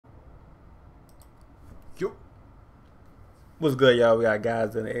Yo. What's good, y'all? We got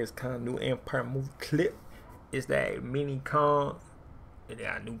guys in the X-Con new Empire movie clip. It's that mini con. And they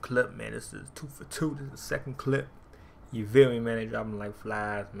got a new clip, man. This is 2 for 2. This is the second clip. You feel me, man? They dropping like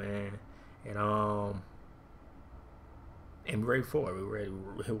flies, man. And we ready for it. We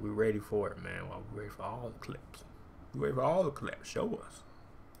ready for it, man. Well, we ready for all the clips. We ready for all the clips. Show us.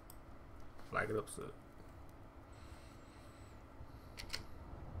 Like it up, sir.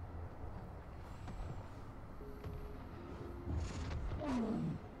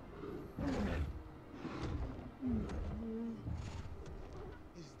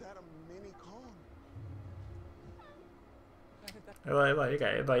 Is that a mini con?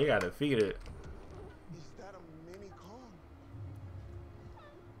 You got to defeat it. Is that a mini con?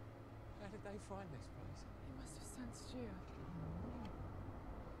 How did they find this place? They must have sensed you.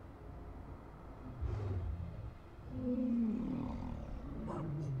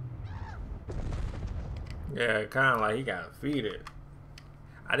 Yeah, kind of like he got defeated.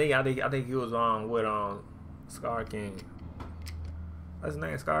 I think he was on with Scar King. That's his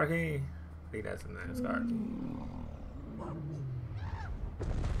name, Scar King. I think that's his name, Scar King.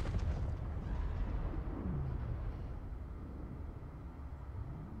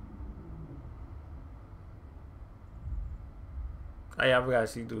 Oh yeah, I forgot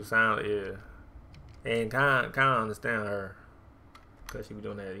she do sound, yeah. And kind of understand her, cause she be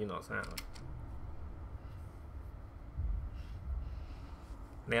doing that, you know, sound.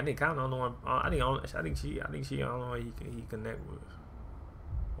 Man, I think kind of the one. I think she the only one he connect with.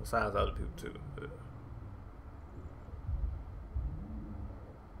 Besides other people too. But.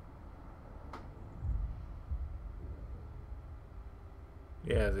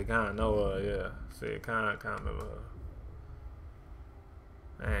 Yeah, they kind of know her. Yeah, see, kind of remember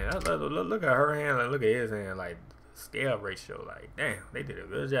her. Man, look at her hand. Like, look at his hand. Like scale ratio. Like damn, they did a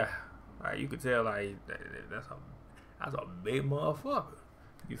good job. Like you could tell. Like that's a big motherfucker.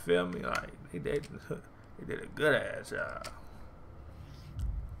 You feel me? Like they did a good ass job.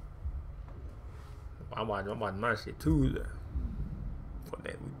 I'm watching my shit Tuesday for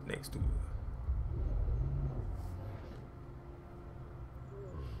that week next Tuesday.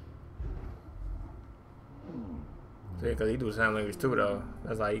 See, cause he do sign language too though.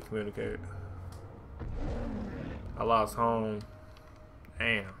 That's how he communicate. I lost home.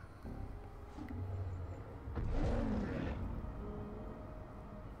 Damn.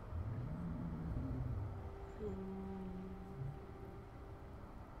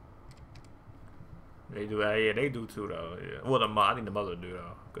 They do, yeah, they do too though. Yeah, well, I think the mother do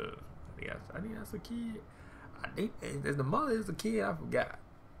though, cause I think that's a kid. I think if the mother is the kid, I forgot.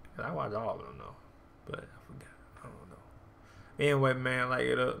 Cause I watched all of them though, but I forgot. I don't know. Anyway, man, like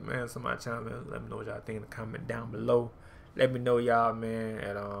it up, man. Somebody chime in. Let me know what y'all think in the comment down below. Let me know y'all, man,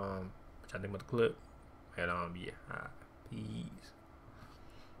 at what y'all think about the clip. And yeah, alright, peace.